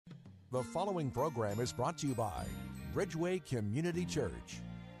The following program is brought to you by Bridgeway Community Church.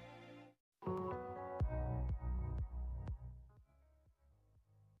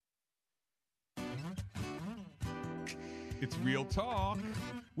 It's Real Talk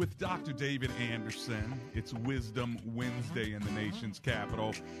with Dr. David Anderson. It's Wisdom Wednesday in the nation's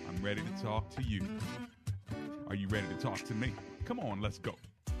capital. I'm ready to talk to you. Are you ready to talk to me? Come on, let's go.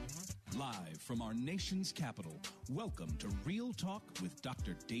 Live from our nation's capital, welcome to Real Talk with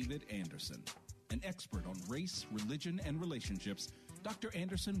Dr. David Anderson. An expert on race, religion, and relationships, Dr.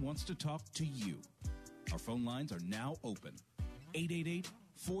 Anderson wants to talk to you. Our phone lines are now open.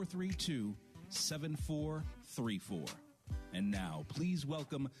 888-432-7434. And now, please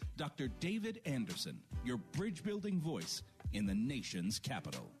welcome Dr. David Anderson, your bridge-building voice in the nation's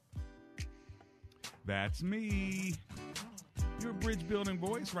capital. That's me, your bridge-building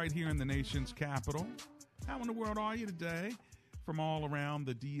voice right here in the nation's capital. How in the world are you today? From all around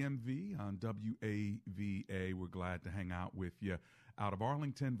the DMV on WAVA, we're glad to hang out with you. Out of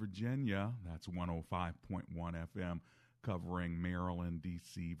Arlington, Virginia, that's 105.1 FM, covering Maryland,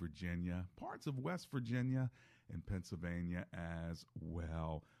 D.C., Virginia, parts of West Virginia, and Pennsylvania as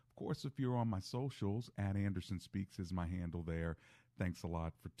well. Of course, if you're on my socials, @Anderson Speaks is my handle there. Thanks a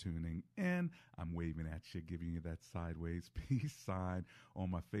lot for tuning in. I'm waving at you, giving you that sideways peace sign on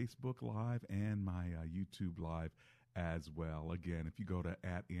my Facebook Live and my YouTube Live as well. Again, if you go to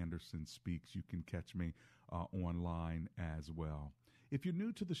 @Anderson Speaks, you can catch me online as well. If you're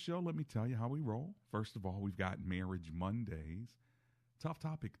new to the show, let me tell you how we roll. First of all, we've got Marriage Mondays, Tough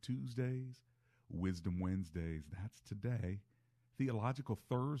Topic Tuesdays, Wisdom Wednesdays, that's today, Theological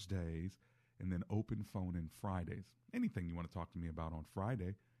Thursdays, and then Open Phone in Fridays. Anything you want to talk to me about on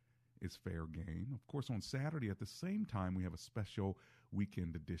Friday is fair game. Of course, on Saturday at the same time, we have a special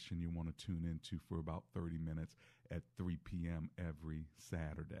weekend edition you want to tune into for about 30 minutes at 3 p.m. every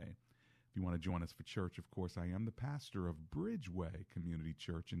Saturday. If you want to join us for church, of course, I am the pastor of Bridgeway Community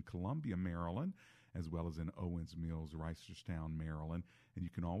Church in Columbia, Maryland, as well as in Owens Mills, Reisterstown, Maryland. And you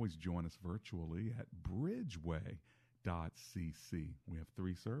can always join us virtually at bridgeway.cc. We have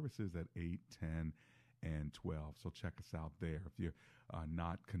 3 services at 8, 10, and 12. So check us out there if you're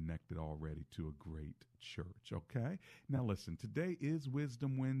not connected already to a great church, okay? Now listen, today is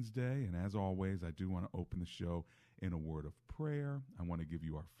Wisdom Wednesday, and as always, I do want to open the show in a word of prayer. I want to give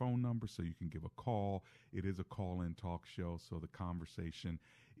you our phone number so you can give a call. It is a call-in talk show, so the conversation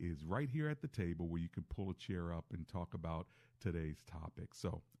is right here at the table where you can pull a chair up and talk about today's topic.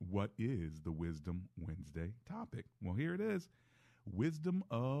 So what is the Wisdom Wednesday topic? Well, here it is. Wisdom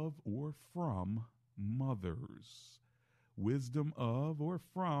of or from mothers. Wisdom of or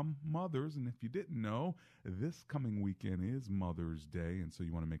from mothers. And if you didn't know, this coming weekend is Mother's Day. And so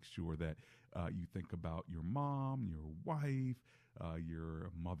you want to make sure that you think about your mom, your wife,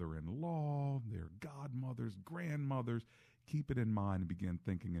 your mother-in-law, their godmothers, grandmothers. Keep it in mind and begin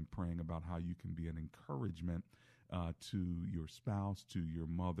thinking and praying about how you can be an encouragement to your spouse, to your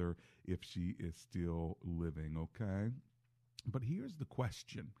mother, if she is still living, okay? But here's the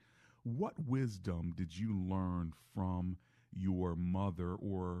question. What wisdom did you learn from your mother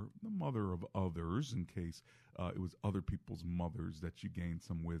or the mother of others, in case it was other people's mothers that you gained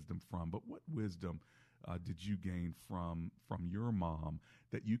some wisdom from? But what wisdom did you gain from your mom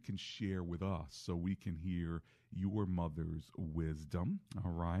that you can share with us so we can hear your mother's wisdom, all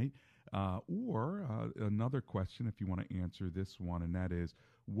right? Or another question, if you want to answer this one, and that is,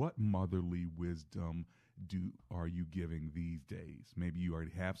 what motherly wisdom are you giving these days? Maybe you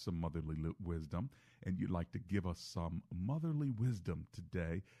already have some motherly wisdom and you'd like to give us some motherly wisdom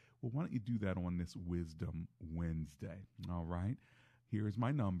today. Well, why don't you do that on this Wisdom Wednesday? All right. Here's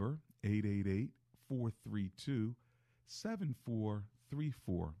my number,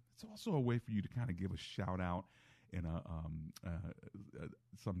 888-432-7434. It's also a way for you to kind of give a shout out and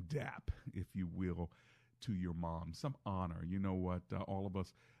some dap, if you will, to your mom, some honor. You know what? All of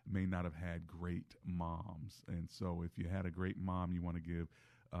us may not have had great moms. And so if you had a great mom, you want to give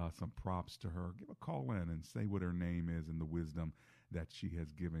some props to her, give a call in and say what her name is and the wisdom that she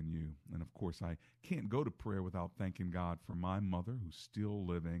has given you. And of course, I can't go to prayer without thanking God for my mother, who's still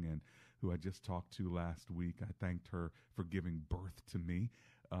living and who I just talked to last week. I thanked her for giving birth to me.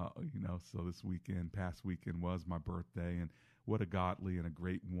 So this past weekend was my birthday, and what a godly and a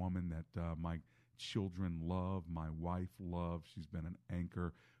great woman that my children love, my wife loves. She's been an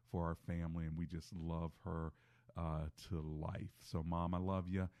anchor for our family, and we just love her to life. So, Mom, I love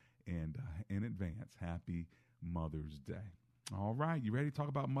you, and in advance, happy Mother's Day. All right, you ready to talk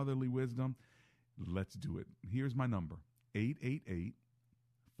about motherly wisdom? Let's do it. Here's my number,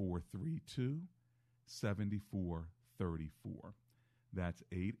 888-432-7434. That's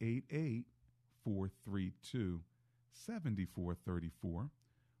 888-432-7434.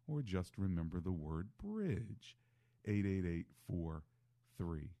 Or just remember the word bridge,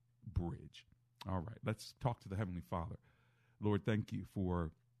 888-43-BRIDGE. All right, let's talk to the Heavenly Father. Lord, thank you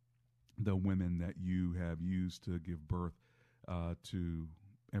for the women that you have used to give birth to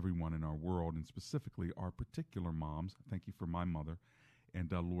everyone in our world, and specifically our particular moms. Thank you for my mother.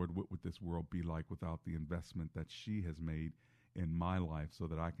 And Lord, what would this world be like without the investment that she has made in my life so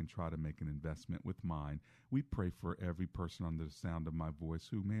that I can try to make an investment with mine? We pray for every person under the sound of my voice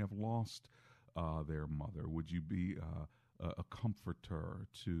who may have lost their mother. Would you be a comforter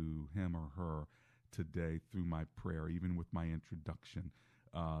to him or her today through my prayer? Even with my introduction,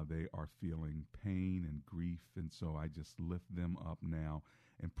 they are feeling pain and grief, and so I just lift them up now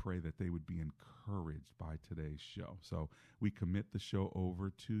and pray that they would be encouraged by today's show. So we commit the show over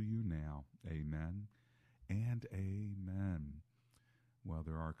to you now. Amen and amen. Well,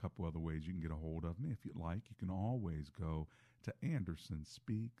 there are a couple other ways you can get a hold of me. If you'd like, you can always go to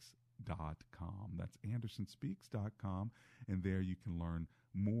AndersonSpeaks.com. That's AndersonSpeaks.com, and there you can learn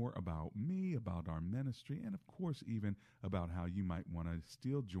more about me, about our ministry, and of course even about how you might want to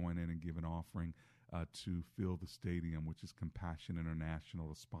still join in and give an offering to fill the stadium, which is Compassion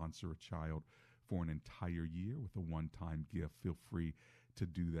International, to sponsor a child for an entire year with a one-time gift. Feel free to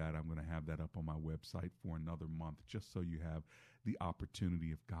do that. I'm going to have that up on my website for another month, just so you have the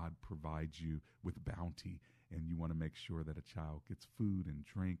opportunity, if God provides you with bounty and you want to make sure that a child gets food and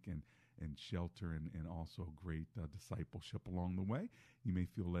drink and shelter and also great discipleship along the way. You may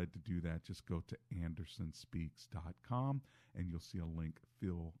feel led to do that. Just go to AndersonSpeaks.com and you'll see a link,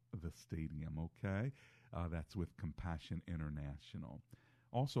 Fill the Stadium, okay? That's with Compassion International.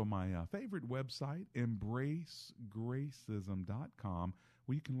 Also, my favorite website, EmbraceGracism.com,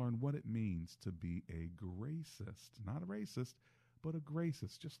 where you can learn what it means to be a gracist. Not a racist, but a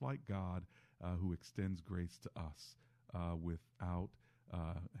gracist, just like God, who extends grace to us without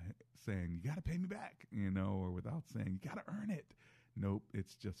saying, you got to pay me back, or without saying, you got to earn it. Nope,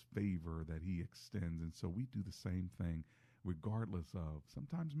 it's just favor that he extends. And so we do the same thing regardless of,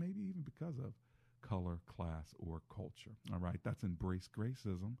 sometimes maybe even because of, color, class, or culture. All right, that's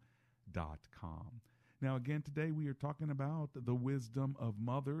EmbraceGracism.com. Now, again, today we are talking about the wisdom of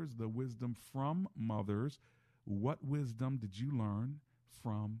mothers, the wisdom from mothers. What wisdom did you learn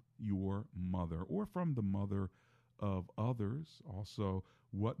from your mother or from the mother of others? Also,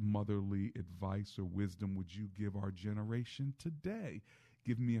 what motherly advice or wisdom would you give our generation today?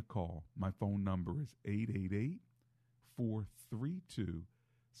 Give me a call. My phone number is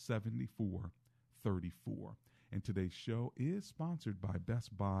 888-432-7434. And today's show is sponsored by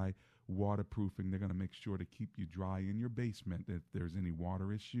Best Buy Waterproofing. They're going to make sure to keep you dry in your basement. If there's any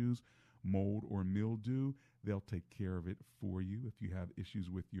water issues, mold or mildew, they'll take care of it for you. If you have issues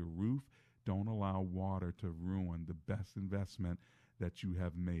with your roof, don't allow water to ruin the best investment that you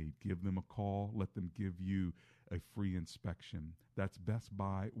have made. Give them a call. Let them give you a free inspection. That's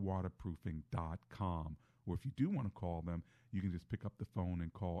bestbuywaterproofing.com. Or if you do want to call them, you can just pick up the phone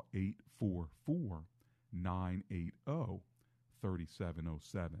and call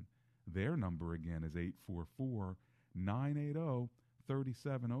 844-980-3707. Their number again is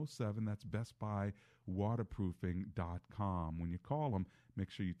 844-980-3707. That's bestbuywaterproofing.com. When you call them, make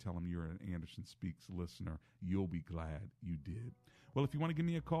sure you tell them you're an Anderson Speaks listener. You'll be glad you did. Well, if you want to give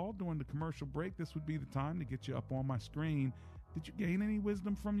me a call during the commercial break, this would be the time to get you up on my screen. Did you gain any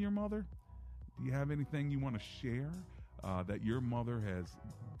wisdom from your mother? Do you have anything you want to share that your mother has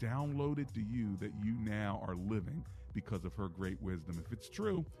downloaded to you that you now are living because of her great wisdom? If it's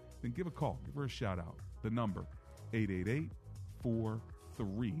true, then give a call. Give her a shout out. The number,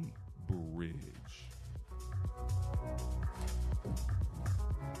 888-43-BRIDGE.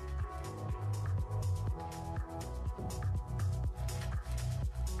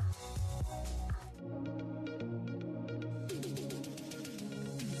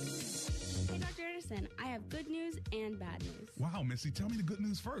 I have good news and bad news. Wow, Missy, tell me the good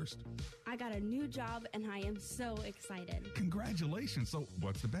news first. I got a new job and I am so excited. Congratulations. So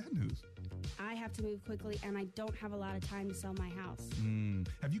what's the bad news? I have to move quickly and I don't have a lot of time to sell my house.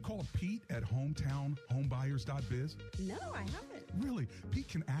 Have you called Pete at hometownhomebuyers.biz? No, I haven't. Really? Pete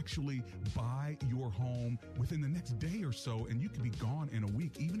can actually buy your home within the next day or so, and you can be gone in a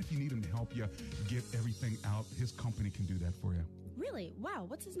week. Even if you need him to help you get everything out, his company can do that for you. Really? Wow.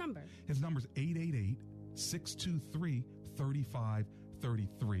 What's his number? His number is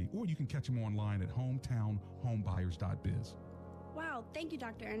 888-623-3533. Or you can catch him online at hometownhomebuyers.biz. Wow. Thank you,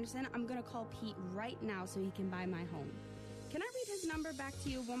 Dr. Anderson. I'm going to call Pete right now so he can buy my home. Can I read his his number back to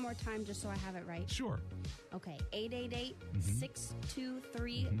you one more time just so I have it right? Sure. Okay,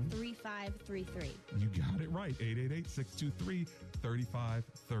 888-623-3533. You got it right.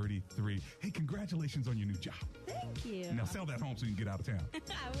 888-623-3533. Hey, congratulations on your new job. Thank you. Now sell that home so you can get out of town. I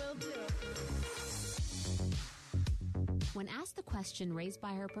will do. When asked the question raised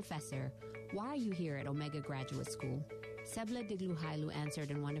by her professor, why are you here at Omega Graduate School? Sebla Digluhailu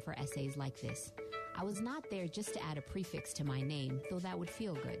answered in one of her essays like this: I was not there just to add a prefix to my name, though that would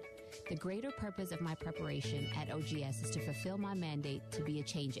feel good. The greater purpose of my preparation at OGS is to fulfill my mandate to be a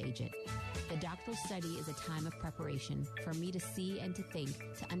change agent. The doctoral study is a time of preparation for me to see and to think,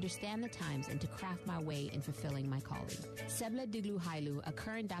 to understand the times, and to craft my way in fulfilling my calling. Sebla Digluhailu, a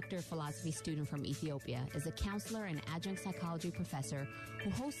current Doctor of Philosophy student from Ethiopia, is a counselor and adjunct psychology professor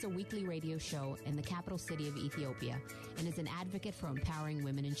who hosts a weekly radio show in the capital city of Ethiopia and is an advocate for empowering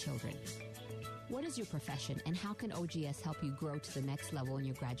women and children. What is your profession, and how can OGS help you grow to the next level in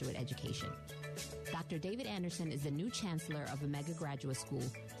your graduate education? Dr. David Anderson is the new chancellor of Omega Graduate School,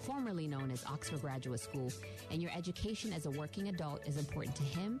 formerly known as Oxford Graduate School, and your education as a working adult is important to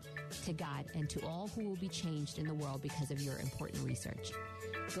him, to God, and to all who will be changed in the world because of your important research.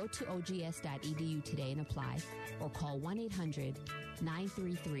 Go to ogs.edu today and apply, or call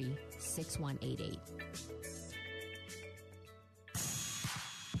 1-800-933-6188.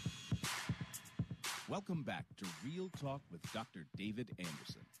 Welcome back to Real Talk with Dr. David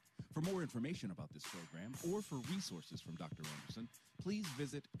Anderson. For more information about this program or for resources from Dr. Anderson, please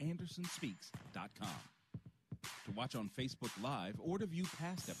visit andersonspeaks.com. To watch on Facebook Live or to view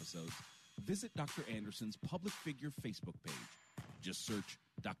past episodes, visit Dr. Anderson's public figure Facebook page. Just search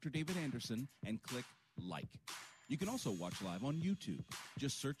Dr. David Anderson and click like. You can also watch live on YouTube.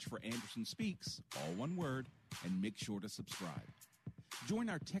 Just search for Anderson Speaks, all one word, and make sure to subscribe. Join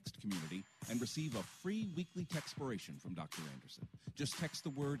our text community and receive a free weekly textpiration from Dr. Anderson. Just text the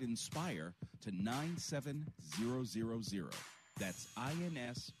word INSPIRE to 97000. That's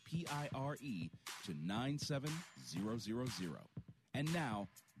INSPIRE to 97000. And now,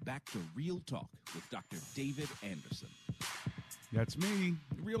 back to Real Talk with Dr. David Anderson. That's me.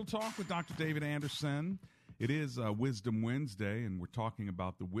 Real Talk with Dr. David Anderson. It is Wisdom Wednesday, and we're talking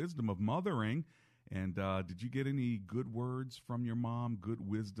about the wisdom of mothering. And did you get any good words from your mom, good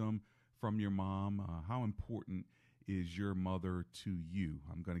wisdom from your mom? How important is your mother to you?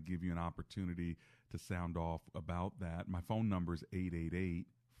 I'm going to give you an opportunity to sound off about that. My phone number is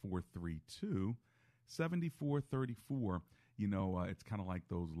 888-432-7434. You know, it's kind of like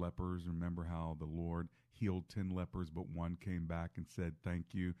those lepers. Remember how the Lord healed 10 lepers, but one came back and said,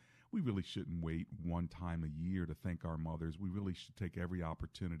 thank you. We really shouldn't wait one time a year to thank our mothers. We really should take every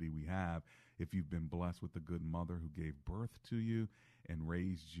opportunity we have. If you've been blessed with a good mother who gave birth to you and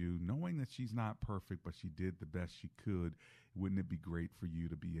raised you, knowing that she's not perfect, but she did the best she could, wouldn't it be great for you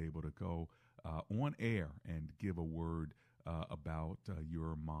to be able to go on air and give a word about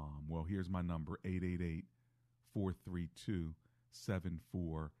your mom? Well, here's my number, 888-432-7434.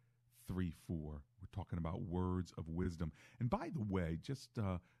 We're talking about words of wisdom. And by the way, just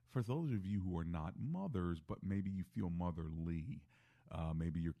for those of you who are not mothers, but maybe you feel motherly,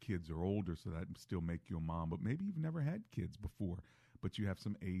 maybe your kids are older, so that still make you a mom, but maybe you've never had kids before, but you have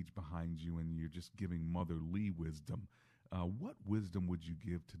some age behind you and you're just giving motherly wisdom. What wisdom would you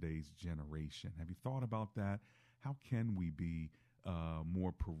give today's generation? Have you thought about that? How can we be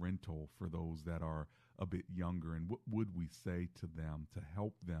more parental for those that are a bit younger, and what would we say to them to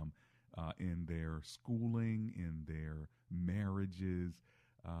help them in their schooling, in their marriages?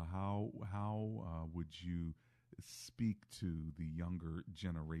 How would you speak to the younger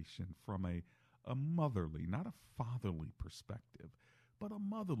generation from a motherly, not a fatherly perspective, but a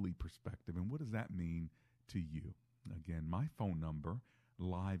motherly perspective? And what does that mean to you? Again, my phone number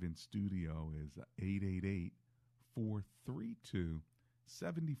live in studio is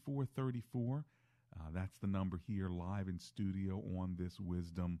 888-432-7434. That's the number here live in studio on this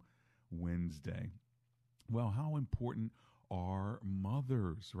Wisdom Wednesday. Well, how important are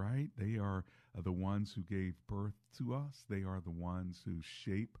mothers, right? They are the ones who gave birth to us. They are the ones who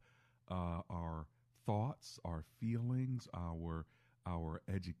shape our thoughts, our feelings, our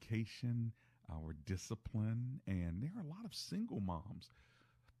education, our discipline. And there are a lot of single moms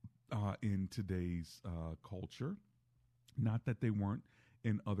in today's culture. Not that they weren't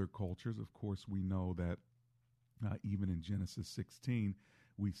in other cultures. Of course, we know that even in Genesis 16,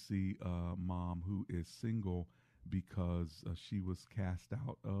 we see a mom who is single because she was cast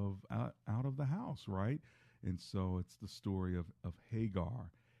out of the house, right? And so it's the story of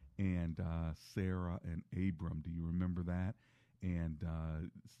Hagar and Sarah and Abram. Do you remember that? And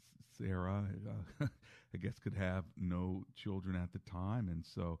Sarah, I guess, could have no children at the time. And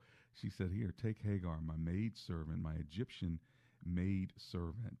so she said, here, take Hagar, my maid servant, my Egyptian maid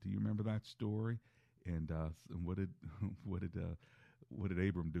servant. Do you remember that story? And what did what did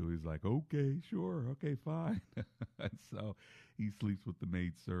Abram do? He's like, okay, sure, okay, fine. And so he sleeps with the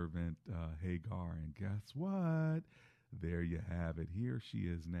maid servant Hagar, and guess what? There you have it. Here she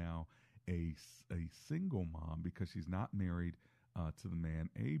is now a single mom because she's not married to the man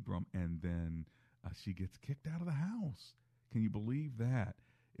Abram, and then she gets kicked out of the house. Can you believe that?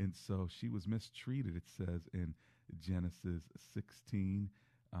 And so she was mistreated. It says in Genesis 16,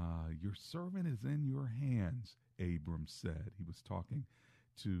 your servant is in your hands, Abram said. He was talking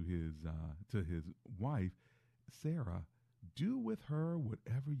to his wife, Sarah. Do with her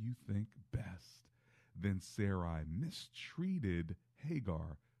whatever you think best. Then Sarai mistreated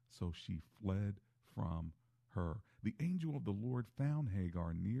Hagar, so she fled from her. The angel of the Lord found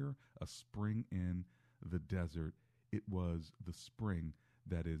Hagar near a spring in the desert. It was the spring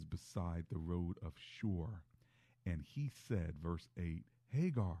that is beside the road of Shur. And he said, verse 8,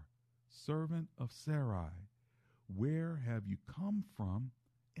 Hagar, servant of Sarai, where have you come from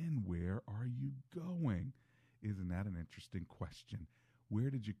and where are you going? Isn't that an interesting question?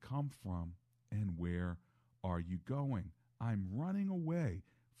 Where did you come from and where are you going? I'm running away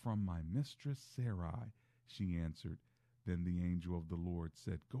from my mistress Sarai, she answered. Then the angel of the Lord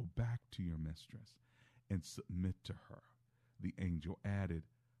said, go back to your mistress and submit to her. The angel added,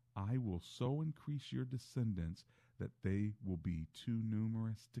 I will so increase your descendants that they will be too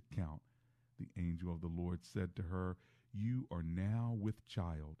numerous to count. The angel of the Lord said to her, you are now with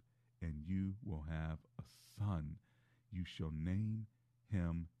child, and you will have a son. You shall name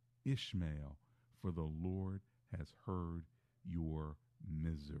him Ishmael, for the Lord has heard your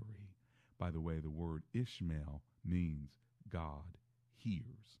misery. By the way, the word Ishmael means God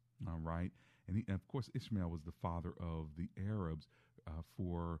hears. All right. And of course, Ishmael was the father of the Arabs.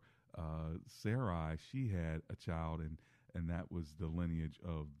 For Sarai, she had a child, and that was the lineage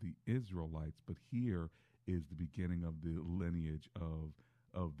of the Israelites. But here is the beginning of the lineage of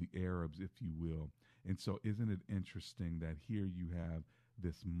the Arabs, if you will. And so isn't it interesting that here you have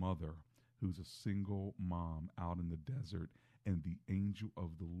this mother who's a single mom out in the desert, and the angel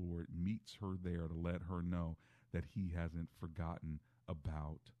of the Lord meets her there to let her know that he hasn't forgotten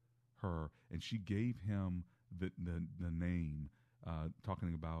about her. And she gave him the name,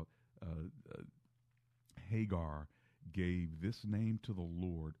 talking about Hagar gave this name to the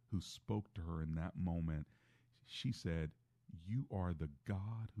Lord who spoke to her in that moment. She said, you are the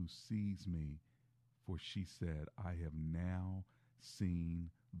God who sees me. For she said, I have now seen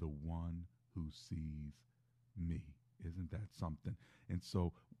the one who sees me. Isn't that something? And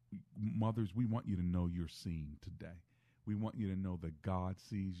so, mothers, we want you to know you're seen today. We want you to know that God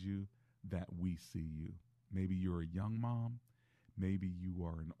sees you, that we see you. Maybe you're a young mom. Maybe you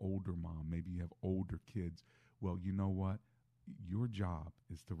are an older mom. Maybe you have older kids. Well, you know what? Your job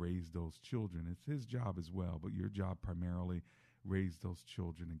is to raise those children. It's his job as well, but your job primarily, raise those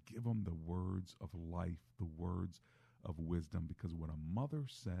children and give them the words of life, the words of wisdom, because what a mother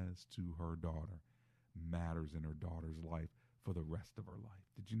says to her daughter matters in her daughter's life for the rest of her life.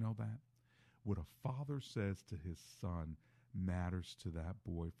 Did you know that? What a father says to his son matters to that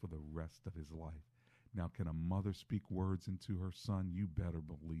boy for the rest of his life. Now, can a mother speak words into her son? You better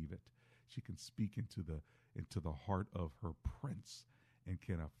believe it. She can speak into the heart of her prince. And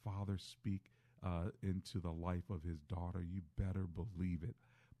can a father speak into the life of his daughter? You better believe it.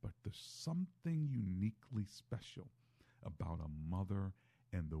 But there's something uniquely special about a mother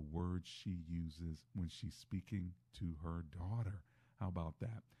and the words she uses when she's speaking to her daughter. How about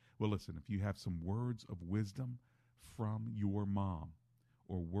that? Well, listen, if you have some words of wisdom from your mom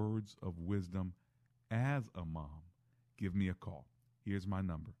or words of wisdom as a mom, give me a call. Here's my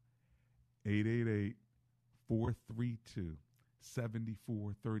number,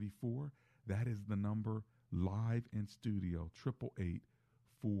 888-432-7434. That is the number live in studio,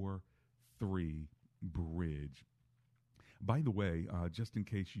 888-43-BRIDGE. By the way, just in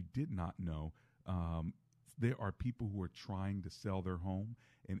case you did not know, there are people who are trying to sell their home.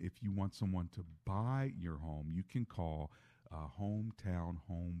 And if you want someone to buy your home, you can call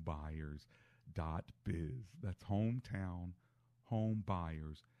hometownhomebuyers.biz. That's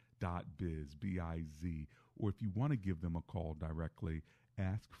hometownhomebuyers.biz, B-I-Z. Or if you want to give them a call directly,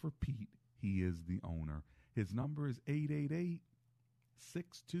 ask for Pete. He is the owner. His number is 888-623-3533.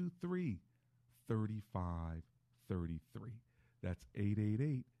 That's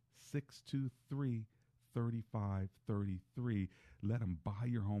 888-623-3533. 3533. Let them buy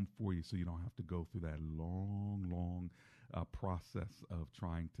your home for you so you don't have to go through that long process of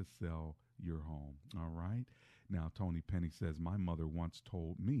trying to sell your home. All right. Now, Tony Penny says, my mother once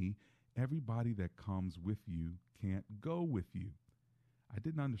told me, everybody that comes with you can't go with you. I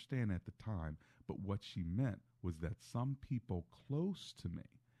didn't understand at the time, but what she meant was that some people close to me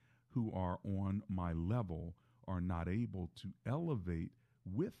who are on my level are not able to elevate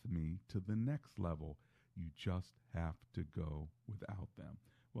with me to the next level. You just have to go without them.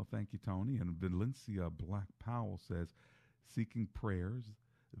 Well, thank you, Tony. And Valencia Black Powell says, seeking prayers.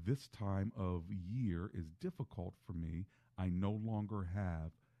 This time of year is difficult for me. I no longer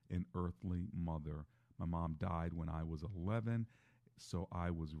have an earthly mother. My mom died when I was 11, so I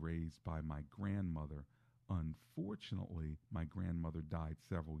was raised by my grandmother. Unfortunately, my grandmother died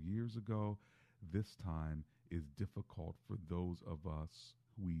several years ago. This time is difficult for those of us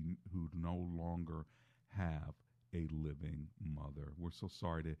who no longer have a living mother. We're so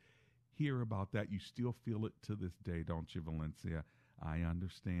sorry to hear about that. You still feel it to this day, don't you, Valencia? I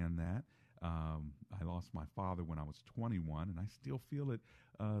understand that. I lost my father when I was 21, and I still feel it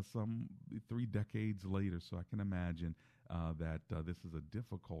some 3 decades later. So I can imagine that this is a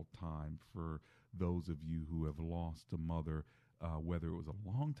difficult time for those of you who have lost a mother, whether it was a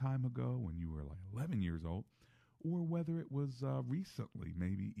long time ago when you were like 11 years old, or whether it was recently,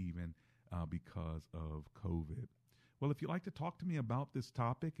 maybe even because of COVID. Well, if you'd like to talk to me about this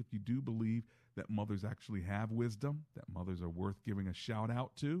topic, if you do believe that mothers actually have wisdom, that mothers are worth giving a shout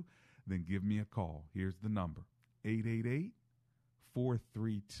out to, then give me a call. Here's the number,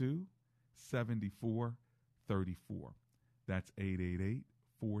 888-432-7434. That's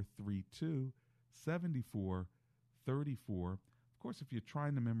 888-432-7434. Of course, if you're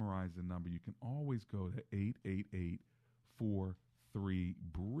trying to memorize the number, you can always go to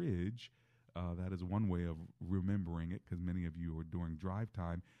 888-43-BRIDGE. That is one way of remembering it, because many of you are during drive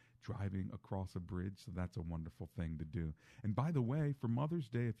time driving across a bridge, so that's a wonderful thing to do. And by the way, for Mother's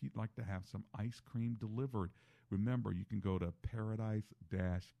Day, if you'd like to have some ice cream delivered, remember, you can go to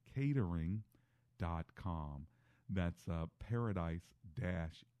paradise-catering.com. That's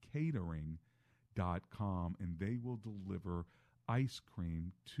paradise-catering.com, and they will deliver ice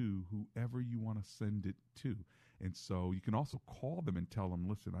cream to whoever you want to send it to. And so you can also call them and tell them,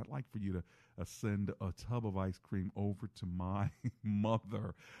 listen, I'd like for you to send a tub of ice cream over to my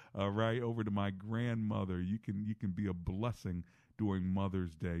mother, right, over to my grandmother. You can be a blessing during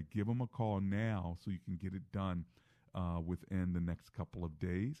Mother's Day. Give them a call now so you can get it done within the next couple of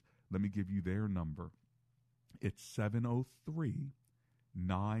days. Let me give you their number. It's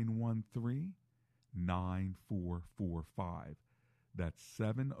 703-913-9445. That's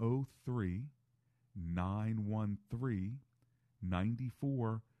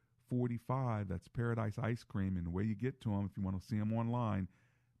 703-913-9445. That's Paradise Ice Cream. And the way you get to them, if you want to see them online,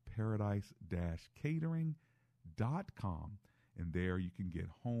 paradise-catering.com. And there you can get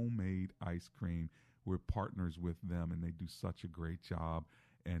homemade ice cream. We're partners with them, and they do such a great job.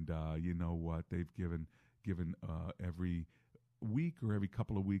 And you know what? They've given every week or every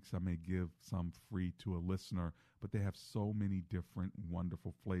couple of weeks, I may give some free to a listener. But they have so many different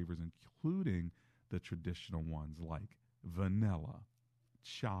wonderful flavors, including the traditional ones like vanilla,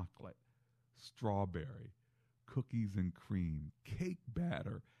 chocolate, strawberry, cookies and cream, cake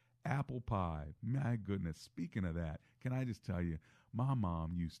batter, apple pie. My goodness, speaking of that, can I just tell you, my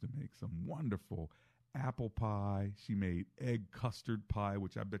mom used to make some wonderful apple pie. She made egg custard pie,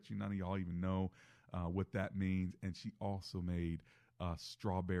 which I bet you none of y'all even know what that means. And she also made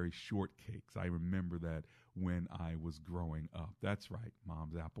strawberry shortcakes. I remember that when I was growing up. That's right.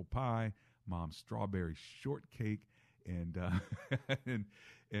 Mom's apple pie, Mom's strawberry shortcake, and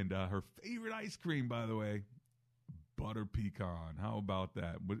and her favorite ice cream, by the way, butter pecan. How about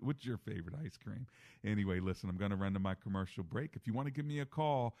that? What's your favorite ice cream? Anyway, listen, I'm going to run to my commercial break. If you want to give me a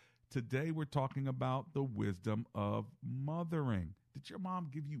call, today we're talking about the wisdom of mothering. Did your mom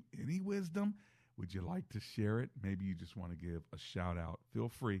give you any wisdom? Would you like to share it? Maybe you just want to give a shout out. Feel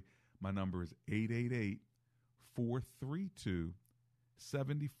free. My number is 888-432-7434.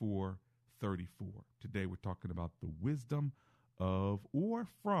 Today we're talking about the wisdom of or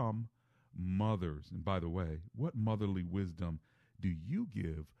from mothers. And by the way, what motherly wisdom do you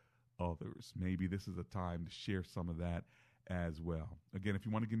give others? Maybe this is a time to share some of that as well. Again, if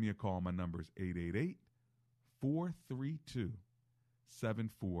you want to give me a call, my number is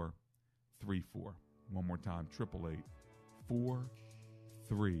 888-432-7434. One more time,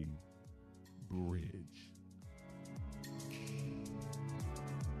 888-43-BRIDGE.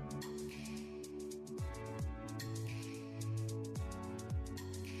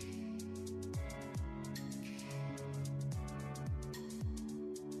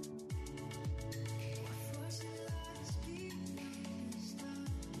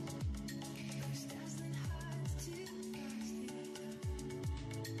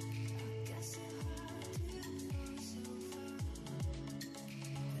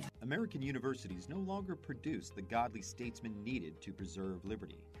 American universities no longer produce the godly statesmen needed to preserve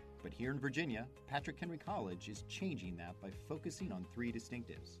liberty. But here in Virginia, Patrick Henry College is changing that by focusing on three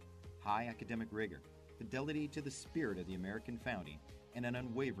distinctives: high academic rigor, fidelity to the spirit of the American founding, and an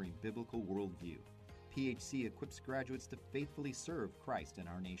unwavering biblical worldview. PHC equips graduates to faithfully serve Christ and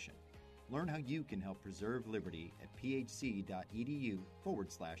our nation. Learn how you can help preserve liberty at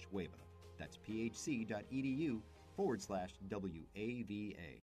phc.edu/WAVA. That's phc.edu/WAVA.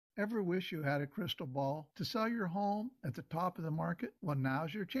 Ever wish you had a crystal ball to sell your home at the top of the market? Well,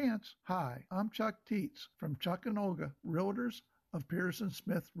 now's your chance. Hi, I'm Chuck Teets from Chuck and Olga, Realtors of Pearson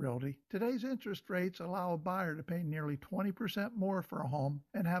Smith Realty. Today's interest rates allow a buyer to pay nearly 20% more for a home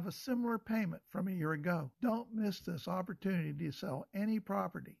and have a similar payment from a year ago. Don't miss this opportunity to sell any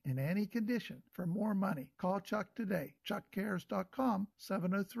property in any condition for more money. Call Chuck today. ChuckCares.com,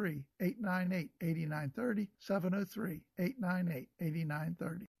 703-898-8930,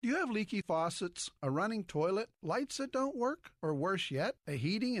 703-898-8930. Do you have leaky faucets, a running toilet, lights that don't work, or worse yet, a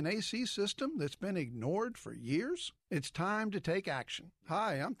heating and AC system that's been ignored for years? It's time to take action.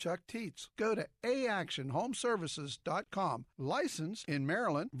 Hi, I'm Chuck Teets. Go to aactionhomeservices.com. Licensed in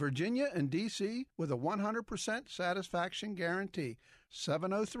Maryland, Virginia, and D.C. with a 100% satisfaction guarantee.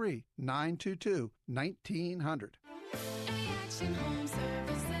 703-922-1900.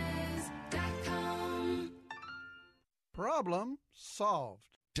 aactionhomeservices.com. Problem solved.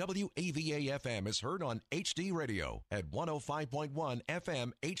 WAVA-FM is heard on HD Radio at 105.1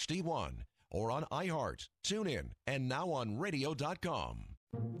 FM HD1 or on iHeart, TuneIn, and now on radio.com.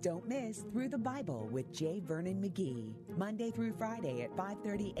 Don't miss Through the Bible with J. Vernon McGee, Monday through Friday at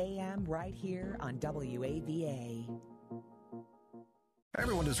 5:30 a.m. right here on WAVA.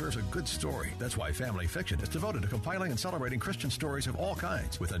 Everyone deserves a good story. That's why Family Fiction is devoted to compiling and celebrating Christian stories of all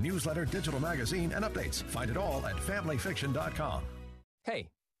kinds with a newsletter, digital magazine, and updates. Find it all at familyfiction.com. Hey,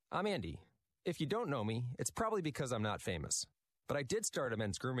 I'm Andy. If you don't know me, it's probably because I'm not famous. But I did start a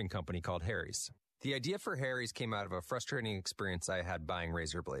men's grooming company called Harry's. The idea for Harry's came out of a frustrating experience I had buying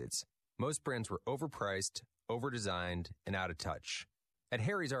razor blades. Most brands were overpriced, overdesigned, and out of touch. At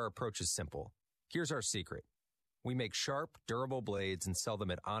Harry's, our approach is simple. Here's our secret. We make sharp, durable blades and sell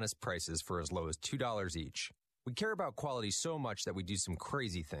them at honest prices for as low as $2 each. We care about quality so much that we do some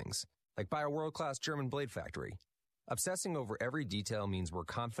crazy things, like buy a world-class German blade factory. Obsessing over every detail means we're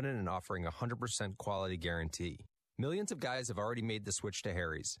confident in offering a 100% quality guarantee. Millions of guys have already made the switch to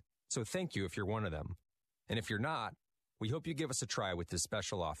Harry's, so thank you if you're one of them. And if you're not, we hope you give us a try with this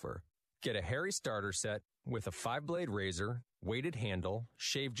special offer. Get a Harry's starter set with a 5-blade razor, weighted handle,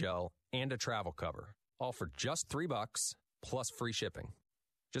 shave gel, and a travel cover, all for just $3 plus free shipping.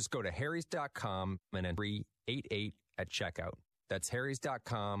 Just go to harrys.com and enter 388 at checkout. That's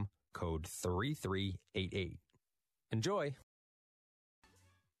harrys.com, code 3388. Enjoy.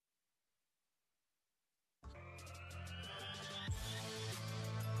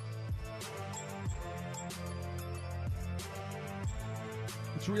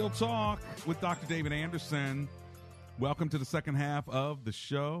 It's Real Talk with Dr. David Anderson. Welcome to the second half of the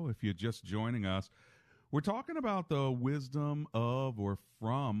show. If you're just joining us, we're talking about the wisdom of or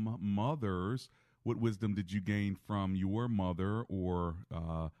from mothers. What wisdom did you gain from your mother or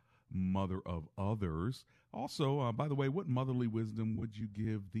mother of others? Also, by the way, what motherly wisdom would you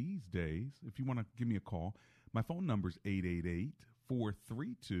give these days? If you want to give me a call, my phone number is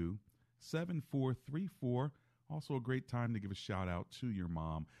 888-432-7434. Also a great time to give a shout out to your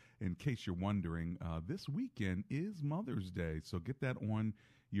mom. In case you're wondering, this weekend is Mother's Day, so get that on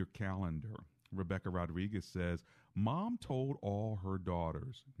your calendar. Rebecca Rodriguez says, Mom told all her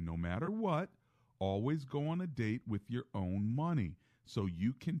daughters, no matter what, always go on a date with your own money so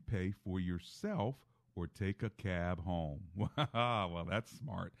you can pay for yourself or take a cab home. Well, that's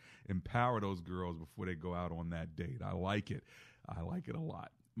smart. Empower those girls before they go out on that date. I like it. I like it a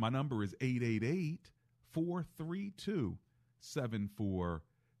lot. My number is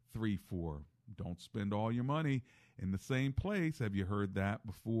 888-432-7434. Don't spend all your money in the same place. Have you heard that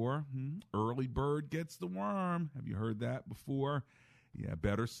before? Early bird gets the worm. Have you heard that before? Yeah,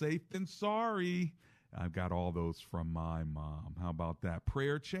 better safe than sorry. I've got all those from my mom. How about that?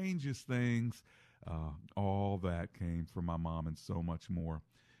 Prayer changes things. All that came from my mom and so much more.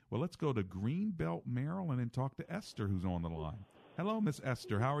 Well, let's go to Greenbelt, Maryland and talk to Esther, who's on the line. Hello, Miss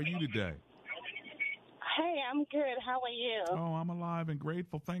Esther. How are you today? Hey, I'm good. How are you? Oh, I'm alive and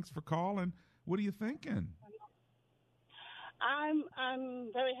grateful. Thanks for calling. What are you thinking? I'm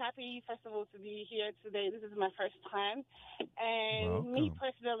very happy, first of all, to be here today. This is my first time. And Welcome. Me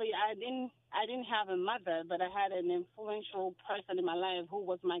personally, I didn't have a mother, but I had an influential person in my life who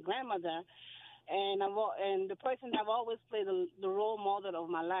was my grandmother. And the person I've always played the role model of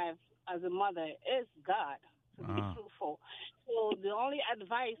my life as a mother is God, to be truthful. So the only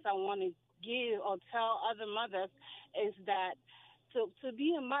advice I want to give or tell other mothers is that to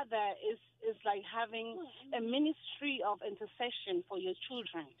be a mother is like having a ministry of intercession for your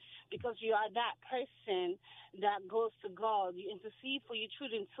children, because you are that person that goes to God. You intercede for your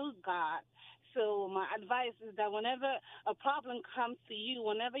children to God. So my advice is that whenever a problem comes to you,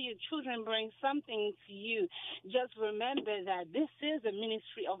 whenever your children bring something to you, just remember that this is a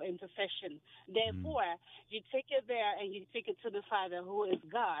ministry of intercession. Therefore, you take it there and you take it to the Father, who is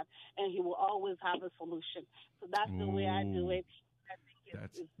God, and He will always have a solution. So that's the way I do it.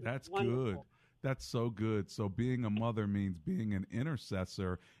 That's good. That's so good. So being a mother means being an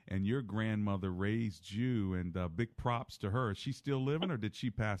intercessor, and your grandmother raised you, and big props to her. Is she still living, or did she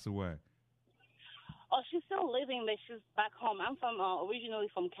pass away? Oh, she's still living, but she's back home. I'm originally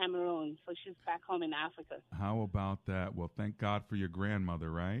from Cameroon, so she's back home in Africa. How about that? Well, thank God for your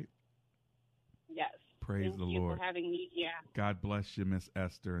grandmother, right? Yes. Praise the Lord. Thank you for having me. Yeah. God bless you, Miss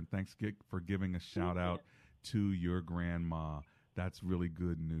Esther, and thanks for giving a shout out to your grandma. That's really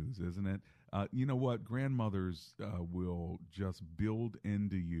good news, isn't it? You know what? Grandmothers will just build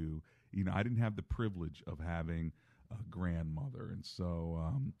into you. You know, I didn't have the privilege of having a grandmother, and so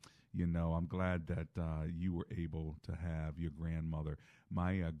I'm glad that you were able to have your grandmother.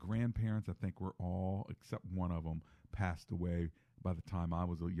 My grandparents, I think, were all, except one of them, passed away by the time I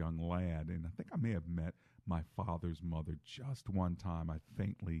was a young lad. And I think I may have met my father's mother just one time. I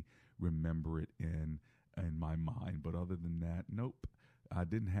faintly remember it in my mind. But other than that, nope, I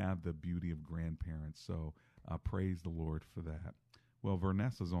didn't have the beauty of grandparents. So praise the Lord for that. Well,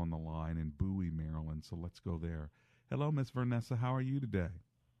 Vernessa's on the line in Bowie, Maryland, so let's go there. Hello, Miss Vernessa. How are you today?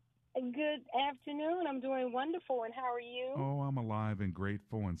 Good afternoon. I'm doing wonderful, and how are you? Oh, I'm alive and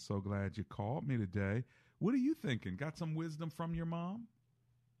grateful and so glad you called me today. What are you thinking? Got some wisdom from your mom?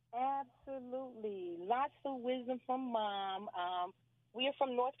 Absolutely. Lots of wisdom from Mom. We are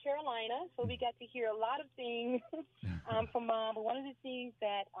from North Carolina, so we got to hear a lot of things from Mom. But one of the things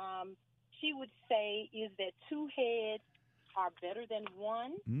that she would say is that two heads are better than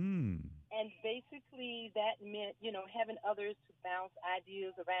one. And basically that meant, having others to bounce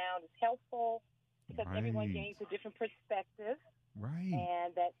ideas around is helpful because everyone gains a different perspective. Right.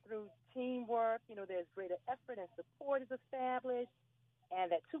 And that through teamwork, there's greater effort and support is established,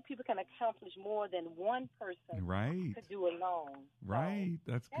 and that two people can accomplish more than one person could do alone. Right.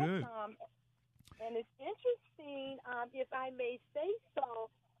 So that's good. And it's interesting, if I may say so,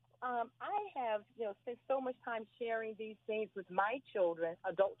 I have, spent so much time sharing these things with my children,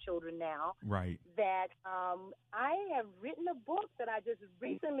 adult children now, that I have written a book that I just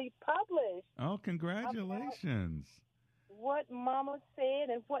recently published. Oh, congratulations. What Mama said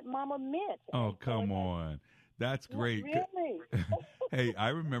and what Mama meant. Oh, come on. That's great. Really? Hey, I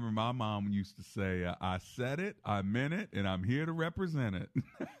remember my mom used to say, I said it, I meant it, and I'm here to represent it.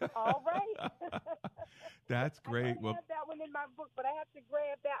 All right. That's great. I don't have that one in my book, but I have to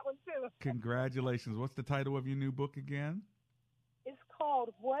grab that one too. Congratulations. What's the title of your new book again? It's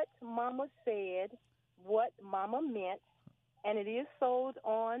called What Mama Said, What Mama Meant, and it is sold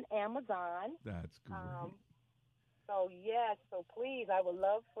on Amazon. That's great. So please, I would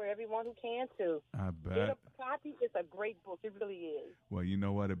love for everyone who can to. I bet. Get a copy. It's a great book. It really is. Well, you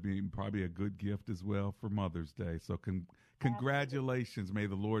know what? It'd be probably a good gift as well for Mother's Day. So congratulations. May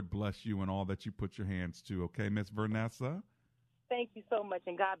the Lord bless you and all that you put your hands to. Okay, Miss Vernessa? Thank you so much,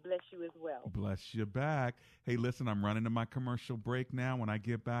 and God bless you as well. Bless you back. Hey, listen, I'm running to my commercial break now. When I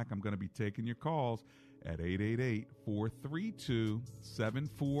get back, I'm going to be taking your calls at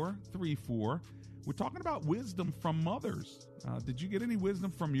 888-432-7434. We're talking about wisdom from mothers. Did you get any wisdom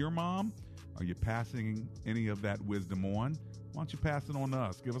from your mom? Are you passing any of that wisdom on? Why don't you pass it on to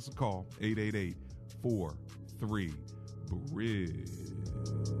us? Give us a call, 888-43-BRIDGE.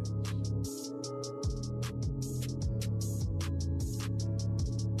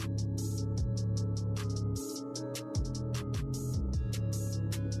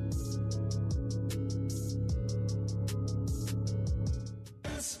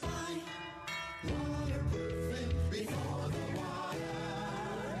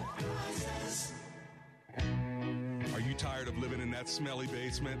 that smelly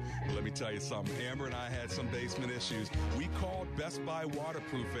basement? Well, let me tell you something. Amber and I had some basement issues. We called Best Buy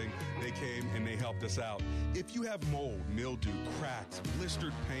Waterproofing. They came and they helped us out. If you have mold, mildew, cracks,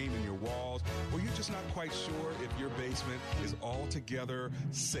 blistered paint in your walls, or you're just not quite sure if your basement is altogether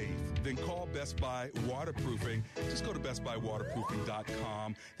safe, then call Best Buy Waterproofing. Just go to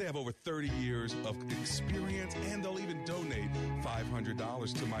bestbuywaterproofing.com. They have over 30 years of experience, and they'll even donate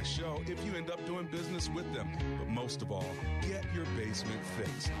 $500 to my show if you end up doing business with them. But most of all, get your basement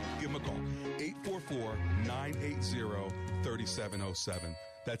fixed. Give them a call, 844-980-3707.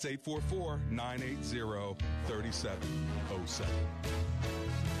 That's 844-980-3707.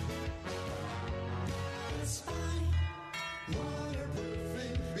 Best Buy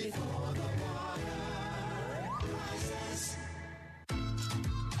Waterproofing before the water rises.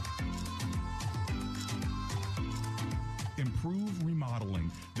 Improve Remodeling,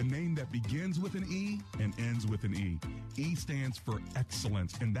 the name that begins with an E and ends with an E. E stands for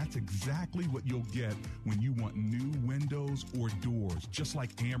excellence, and that's exactly what you'll get when you want new windows or doors. Just like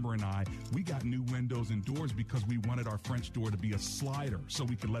Amber and I, we got new windows and doors because we wanted our French door to be a slider so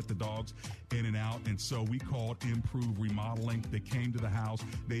we could let the dogs in and out, and so we called Improve Remodeling. They came to the house,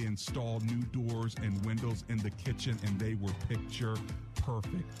 they installed new doors and windows in the kitchen, and they were picture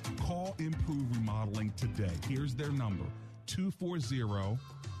perfect. Call Improve Remodeling today. Here's their number,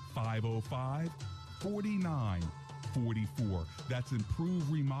 240-505-4944. That's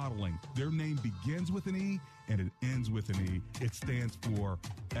Improve Remodeling. Their name begins with an E and it ends with an E. It stands for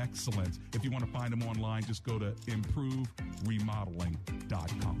excellence. If you want to find them online, just go to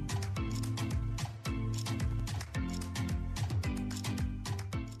improveremodeling.com.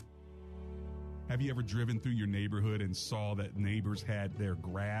 Have you ever driven through your neighborhood and saw that neighbors had their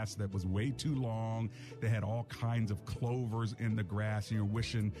grass that was way too long? They had all kinds of clovers in the grass, and you're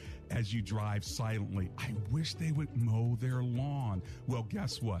wishing as you drive silently, I wish they would mow their lawn. Well,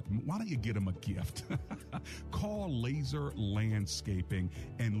 guess what? Why don't you get them a gift? Call Laser Landscaping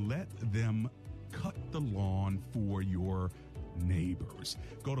and let them cut the lawn for your neighbors.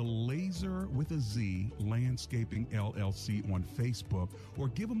 Go to Laser with a Z Landscaping LLC on Facebook, or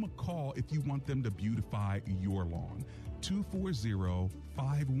give them a call if you want them to beautify your lawn.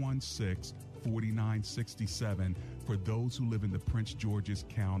 240-516-4967 for those who live in the Prince George's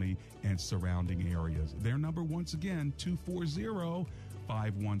County and surrounding areas. Their number, once again,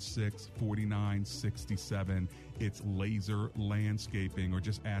 240-516-4967. It's Laser Landscaping, or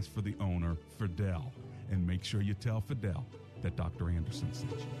just ask for the owner, Fidel, and make sure you tell Fidel that Dr. Anderson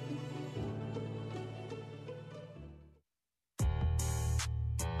sent you.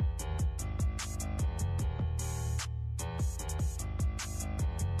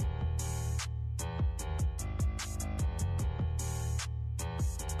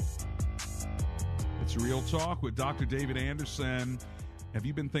 It's Real Talk with Dr. David Anderson. Have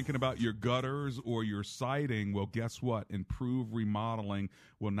you been thinking about your gutters or your siding? Well, guess what? Improve Remodeling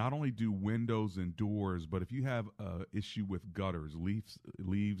will not only do windows and doors, but if you have an issue with gutters,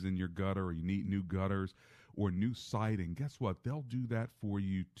 leaves in your gutter, or you need new gutters or new siding, guess what? They'll do that for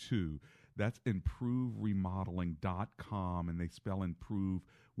you too. That's improveremodeling.com, and they spell improve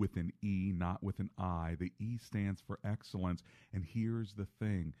with an E, not with an I. The E stands for excellence, and here's the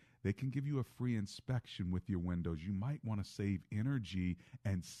thing. They can give you a free inspection with your windows. You might want to save energy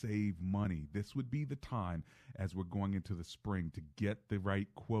and save money. This would be the time, as we're going into the spring, to get the right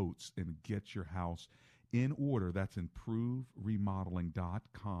quotes and get your house in order. That's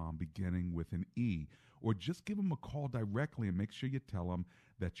improveremodeling.com, beginning with an E. Or just give them a call directly and make sure you tell them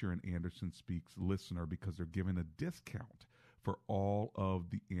that you're an Anderson Speaks listener, because they're giving a discount for all of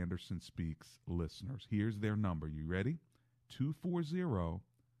the Anderson Speaks listeners. Here's their number. You ready? 240-505-4944.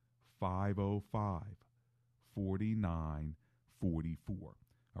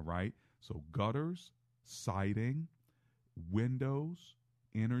 All right? So gutters, siding, windows,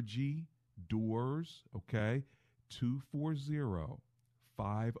 energy, doors, okay?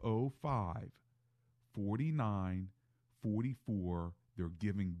 240-505-4944. They're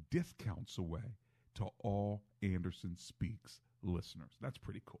giving discounts away to all Anderson Speaks listeners. That's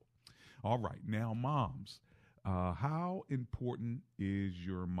pretty cool. All right. Now, moms. How important is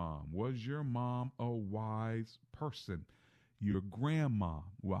your mom? Was your mom a wise person? Your grandma?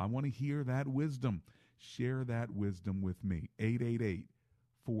 Well, I want to hear that wisdom. Share that wisdom with me.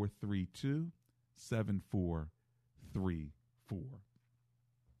 888-432-7434.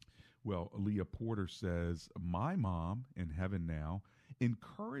 Well, Leah Porter says, my mom, in heaven now,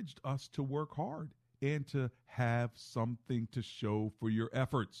 encouraged us to work hard and to have something to show for your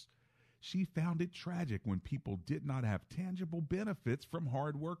efforts. She found it tragic when people did not have tangible benefits from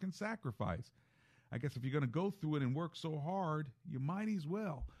hard work and sacrifice. I guess if you're going to go through it and work so hard, you might as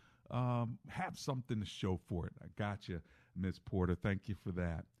well have something to show for it. I got you, Ms. Porter. Thank you for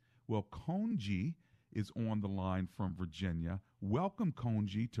that. Well, Konji is on the line from Virginia. Welcome,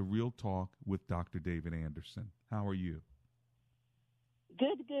 Konji, to Real Talk with Dr. David Anderson. How are you?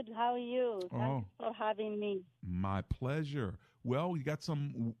 Good. How are you? Thanks for having me. My pleasure. Well, you got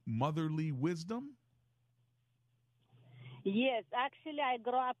some motherly wisdom? Yes, actually, I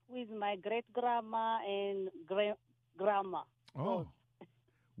grew up with my great-grandma and grandma. Oh,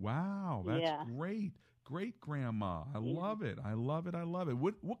 wow. That's great. Great-grandma. I love it. I love it. I love it.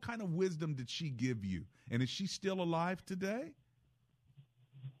 What kind of wisdom did she give you? And is she still alive today?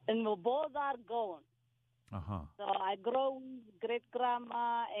 And both are gone. Uh-huh. So I grew with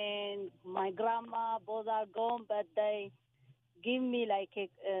great-grandma and my grandma. Both are gone, but they give me like a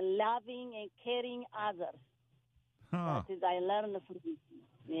loving and caring others. Huh. That is, I learned from them.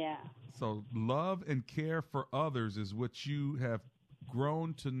 Yeah. So love and care for others is what you have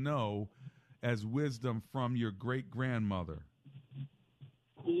grown to know as wisdom from your great-grandmother.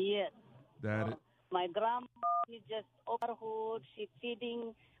 Yes. That my grandma is just overhood. She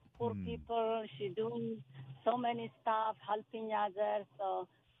feeding poor people. She doing so many stuff, helping others. So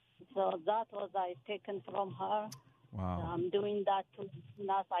that was I taken from her. Wow. So I'm doing that too as soon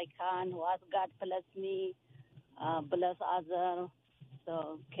as I can. As God bless me, bless others.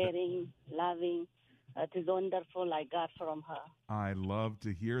 So caring, loving. It is wonderful I got from her. I love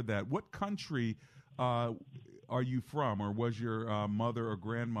to hear that. What country are you from, or was your mother or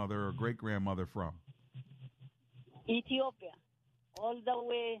grandmother or great-grandmother from? Ethiopia. All the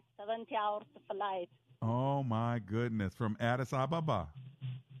way 70 hours flight. Oh, my goodness. From Addis Ababa.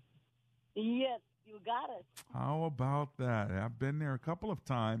 Yes, you got it. How about that? I've been there a couple of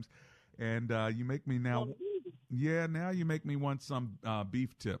times, and you make me now. Yeah, now you make me want some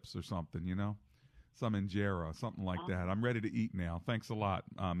beef tips or something, you know? Some injera, something like that. I'm ready to eat now. Thanks a lot,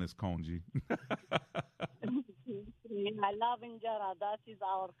 Ms. Konji. I love injera. That is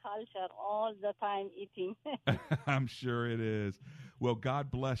our culture, all the time eating. I'm sure it is. Well,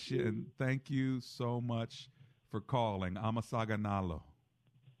 God bless you, and thank you so much for calling. Amasaganalo.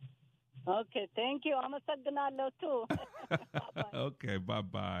 Okay, thank you. Amasaganalo, too. Bye-bye. Okay,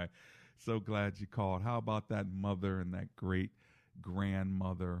 bye-bye. So glad you called. How about that mother and that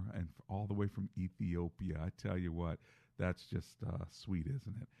great-grandmother, and all the way from Ethiopia? I tell you what, that's just sweet,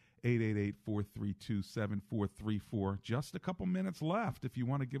 isn't it? 888-432-7434. Just a couple minutes left. If you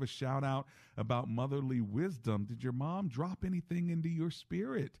want to give a shout out about motherly wisdom, did your mom drop anything into your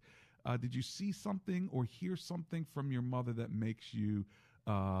spirit? Did you see something or hear something from your mother that makes you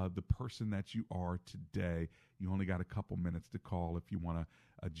the person that you are today? You only got a couple minutes to call if you want to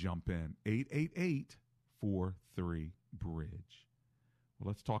jump in. 888-43-BRIDGE. Well,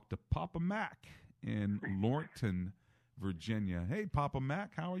 let's talk to Papa Mac in Lorton, Virginia. Hey, Papa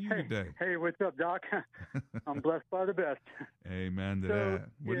Mac, how are you today? Hey, what's up, Doc? I'm blessed by the best. Amen to that.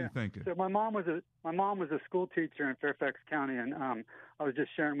 What are you thinking? So my mom was a school teacher in Fairfax County, and I was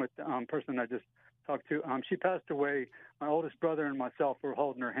just sharing with the person I just talked to. She passed away. My oldest brother and myself were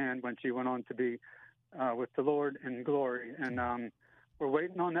holding her hand when she went on to be with the Lord in glory, and we're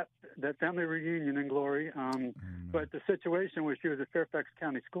waiting on that family reunion in glory. But the situation was she was a Fairfax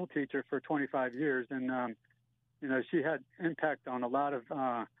County school teacher for 25 years, and you know, she had impact on a lot of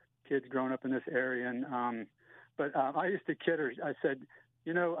kids growing up in this area. And but I used to kid her. I said,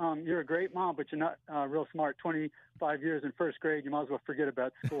 you know, you're a great mom, but you're not real smart. 25 years in first grade, you might as well forget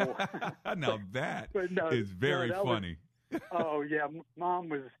about school. Now that is very funny. Oh, yeah. Mom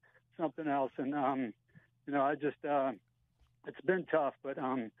was something else. And, you know, I just, it's been tough. But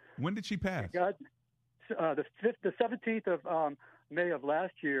when did she pass? The 17th of May of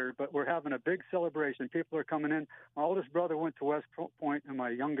last year, but we're having a big celebration. People are coming in. My oldest brother went to West Point, and my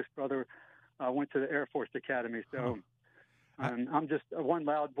youngest brother went to the Air Force Academy. So I'm just one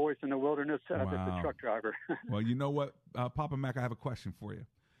loud voice in the wilderness that's a truck driver. Well, you know what, Papa Mac, I have a question for you.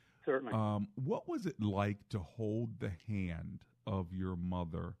 Certainly. What was it like to hold the hand of your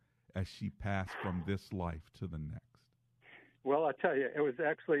mother as she passed from this life to the next? Well, I tell you, it was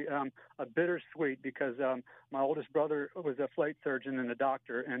actually a bittersweet because my oldest brother was a flight surgeon and a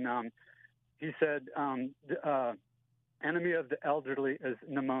doctor, and he said the enemy of the elderly is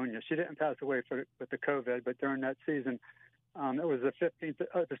pneumonia. She didn't pass away with the COVID, but during that season, it was the 15th,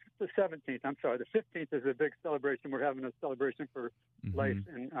 the 17th. I'm sorry, the 15th is a big celebration. We're having a celebration for life,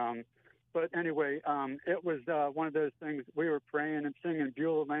 and but anyway, it was one of those things. We were praying and singing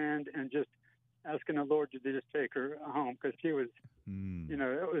Beulah Land and just asking the Lord to just take her home because she was, you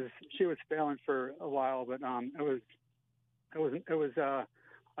know, she was failing for a while, but it was.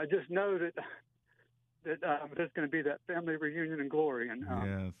 I just know that that there's going to be that family reunion in glory, and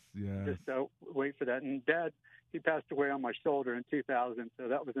yes. just wait for that. And Dad, he passed away on my shoulder in 2000, so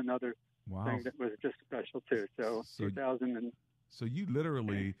that was another thing that was just special too. So 2000 and so you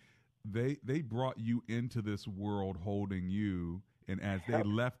literally they brought you into this world holding you, and as they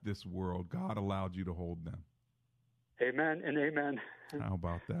left this world, God allowed you to hold them. Amen and amen. How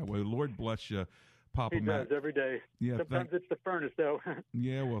about that? Well, Lord bless you, Papa He Matt. does every day. Yeah, sometimes it's the furnace, though.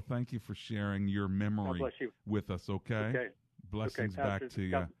 Yeah, well, thank you for sharing your memory with us, okay? Blessings back to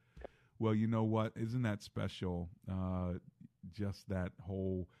you. Well, you know what? Isn't that special? Just that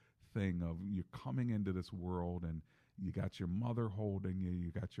whole thing of you're coming into this world and you got your mother holding you, you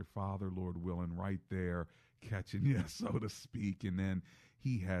got your father, Lord willing, right there catching you, so to speak, and then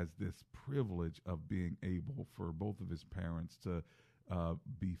he has this privilege of being able for both of his parents to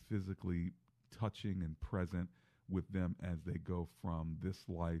be physically touching and present with them as they go from this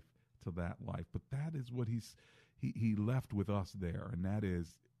life to that life. But that is what he left with us there, and that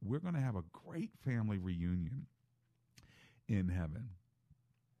is we're going to have a great family reunion in heaven.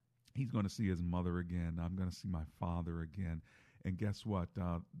 He's going to see his mother again. I'm going to see my father again. And guess what?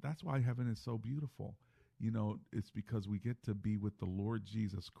 That's why heaven is so beautiful. You know, it's because we get to be with the Lord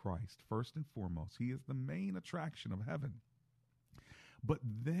Jesus Christ, first and foremost. He is the main attraction of heaven. But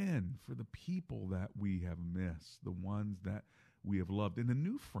then for the people that we have missed, the ones that we have loved, and the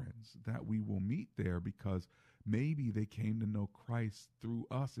new friends that we will meet there because maybe they came to know Christ through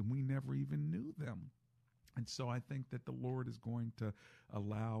us and we never even knew them. And so I think that the Lord is going to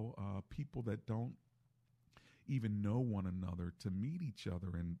allow people that don't even know one another to meet each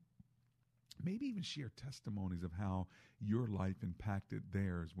other and maybe even share testimonies of how your life impacted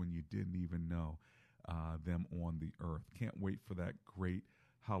theirs when you didn't even know them on the earth. Can't wait for that great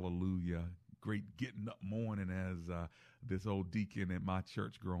hallelujah, great getting up morning, as this old deacon at my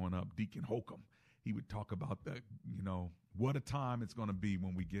church growing up, Deacon Holcomb, he would talk about that, you know, what a time it's going to be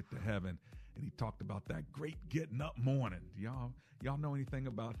when we get to heaven. And he talked about that great getting up morning. Y'all know anything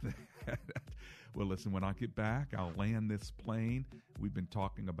about that? Well, listen, when I get back, I'll land this plane. We've been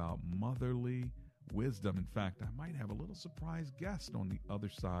talking about motherly wisdom. In fact, I might have a little surprise guest on the other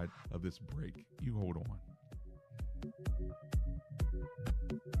side of this break. You hold on.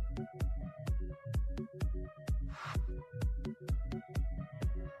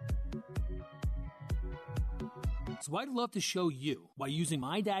 So I'd love to show you why using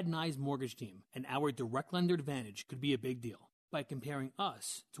my dad and I's mortgage team and our direct lender advantage could be a big deal by comparing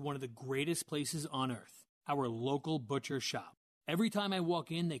us to one of the greatest places on earth, our local butcher shop. Every time I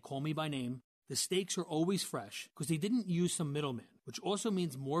walk in, they call me by name. The steaks are always fresh because they didn't use some middleman, which also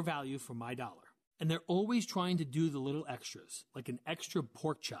means more value for my dollar. And they're always trying to do the little extras, like an extra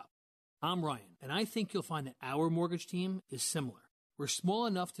pork chop. I'm Ryan, and I think you'll find that our mortgage team is similar. We're small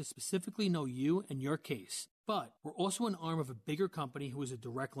enough to specifically know you and your case, but we're also an arm of a bigger company who is a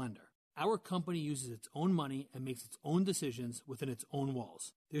direct lender. Our company uses its own money and makes its own decisions within its own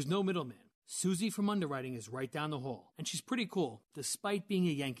walls. There's no middleman. Susie from underwriting is right down the hall, and she's pretty cool, despite being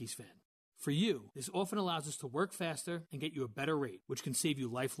a Yankees fan. For you, this often allows us to work faster and get you a better rate, which can save you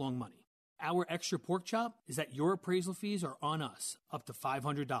lifelong money. Our extra pork chop is that your appraisal fees are on us, up to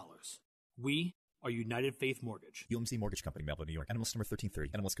 $500. We are United Faith Mortgage. UMC Mortgage Company, Melville, New York. NMLS number 1330.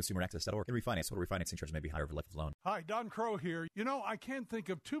 NMLSConsumerAccess.org. And refinance. Total refinancing charges may be higher over life of loan. Hi, Don Crow here. You know, I can't think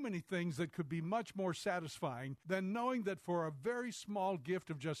of too many things that could be much more satisfying than knowing that for a very small gift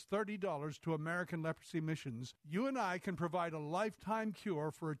of just $30 to American Leprosy Missions, you and I can provide a lifetime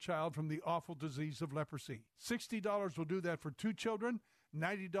cure for a child from the awful disease of leprosy. $60 will do that for 2 children.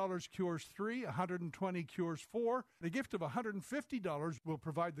 $90 cures 3, $120 cures 4. The gift of $150 will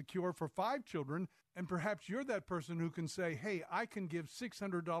provide the cure for 5 children, and perhaps you're that person who can say, hey, I can give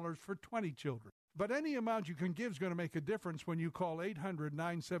 $600 for 20 children. But any amount you can give is going to make a difference when you call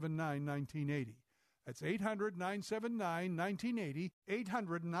 800-979-1980. That's 800-979-1980,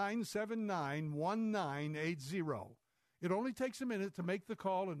 800-979-1980. It only takes a minute to make the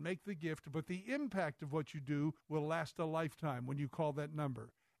call and make the gift, but the impact of what you do will last a lifetime when you call that number,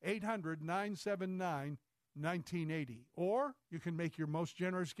 800-979-1980. Or you can make your most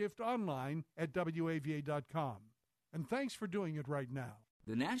generous gift online at WAVA.com. And thanks for doing it right now.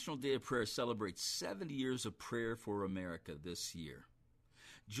 The National Day of Prayer celebrates 70 years of prayer for America this year.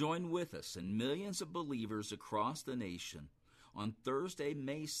 Join with us and millions of believers across the nation on Thursday,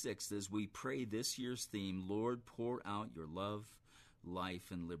 May 6th, as we pray this year's theme, Lord, pour out your love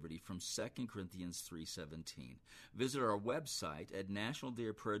life and liberty from 2 Corinthians 3:17. Visit our website at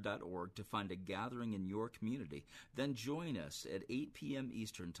nationaldayofprayer.org to find a gathering in your community. Then join us at 8 p.m.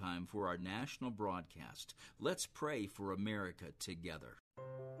 Eastern Time for our national broadcast. Let's pray for America together.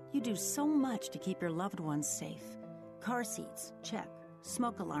 You do so much to keep your loved ones safe. Car seats, check.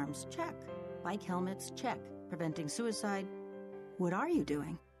 Smoke alarms, check. Bike helmets, check. Preventing suicide. What are you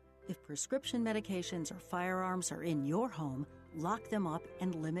doing? If prescription medications or firearms are in your home, lock them up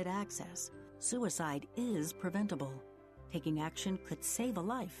and limit access. Suicide is preventable. Taking action could save a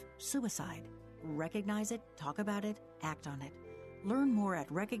life. Suicide. Recognize it, talk about it, act on it. Learn more at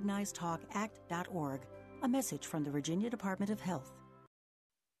recognizetalkact.org. A message from the Virginia Department of Health.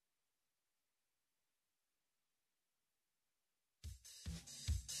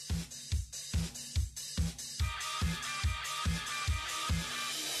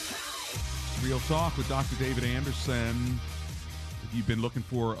 Real Talk with Dr. David Anderson. If you've been looking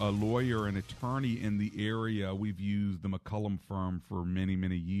for a lawyer, an attorney in the area, we've used the McCullum firm for many,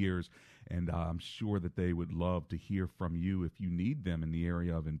 many years, and I'm sure that they would love to hear from you if you need them in the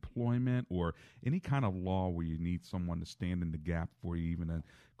area of employment or any kind of law where you need someone to stand in the gap for you, even a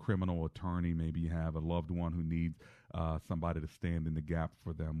criminal attorney. Maybe you have a loved one who needs somebody to stand in the gap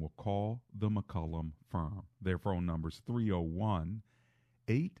for them. Well, call the McCullum firm. Their phone number is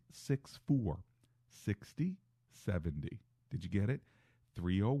 301-864-6070. Did you get it?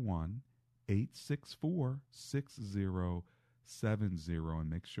 301-864-6070. And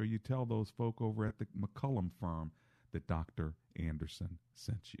make sure you tell those folk over at the McCullum firm that Dr. Anderson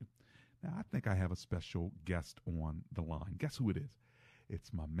sent you. Now, I think I have a special guest on the line. Guess who it is?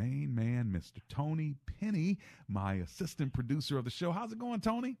 It's my main man, Mr. Tony Penny, my assistant producer of the show. How's it going,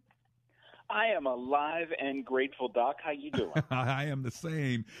 Tony? I am alive and grateful, Doc. How you doing? I am the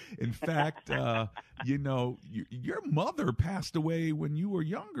same. In fact, your mother passed away when you were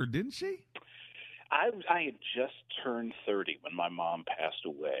younger, didn't she? I had just turned 30 when my mom passed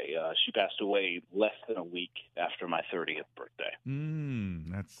away. She passed away less than a week after my 30th birthday.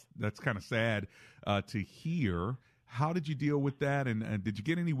 That's kind of sad to hear. How did you deal with that, and did you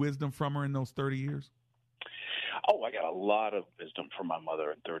get any wisdom from her in those 30 years? Oh, I got a lot of wisdom from my mother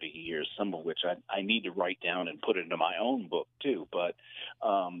in 30 years, some of which I need to write down and put into my own book, too. But,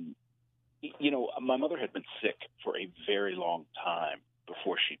 my mother had been sick for a very long time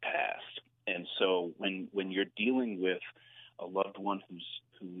before she passed. And so when you're dealing with a loved one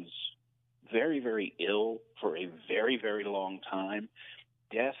who's very, very ill for a very, very long time,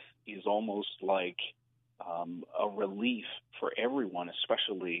 death is almost like a relief for everyone,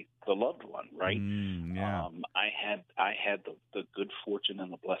 especially the loved one, right? I had the good fortune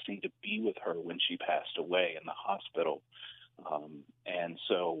and the blessing to be with her when she passed away in the hospital. And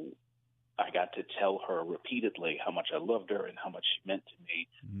so I got to tell her repeatedly how much I loved her and how much she meant to me.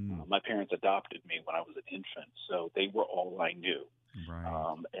 My parents adopted me when I was an infant, so they were all I knew.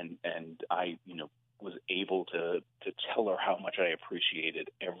 Right. And I, was able to tell her how much I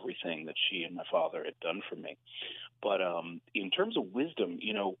appreciated everything that she and my father had done for me. But in terms of wisdom,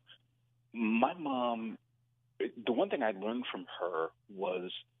 my mom, the one thing I learned from her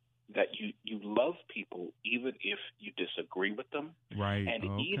was that you love people even if you disagree with them, right? And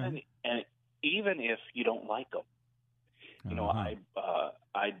even if you don't like them.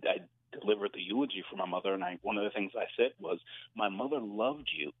 I delivered the eulogy for my mother, and one of the things I said was, my mother loved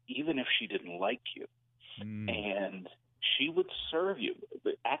you even if she didn't like you. And she would serve you.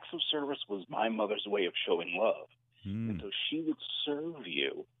 The acts of service was my mother's way of showing love. And so she would serve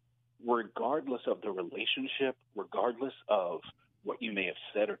you regardless of the relationship, regardless of what you may have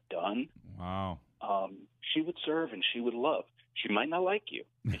said or done. Wow. She would serve and she would love. She might not like you,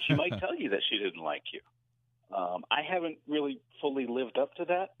 and she might tell you that she didn't like you. I haven't really fully lived up to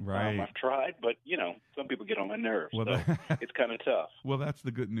that. Right. I've tried, but, some people get on my nerves, so it's kind of tough. Well, that's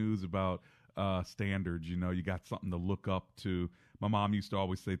the good news about standards. You got something to look up to. My mom used to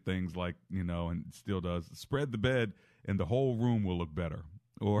always say things like, and still does, spread the bed and the whole room will look better.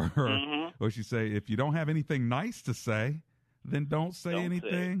 Or she'd say, if you don't have anything nice to say, then don't say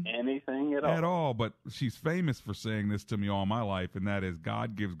anything. Say anything at all. But she's famous for saying this to me all my life, and that is,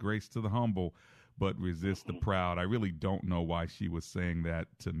 God gives grace to the humble, but resist the proud. I really don't know why she was saying that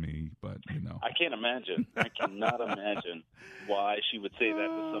to me, but, I can't imagine. I cannot imagine why she would say that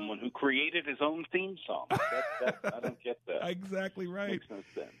to someone who created his own theme song. I don't get that. Exactly right. Makes no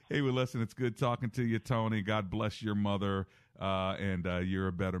sense. Hey, well, listen, it's good talking to you, Tony. God bless your mother, and you're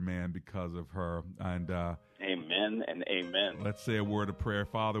a better man because of her. And Amen and amen. Let's say a word of prayer.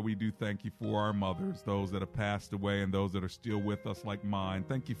 Father, we do thank you for our mothers, those that have passed away and those that are still with us like mine.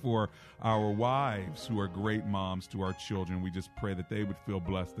 Thank you for our wives who are great moms to our children. We just pray that they would feel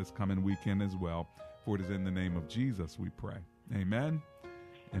blessed this coming weekend as well. For it is in the name of Jesus we pray. Amen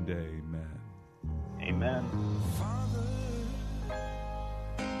and amen. Amen. Father,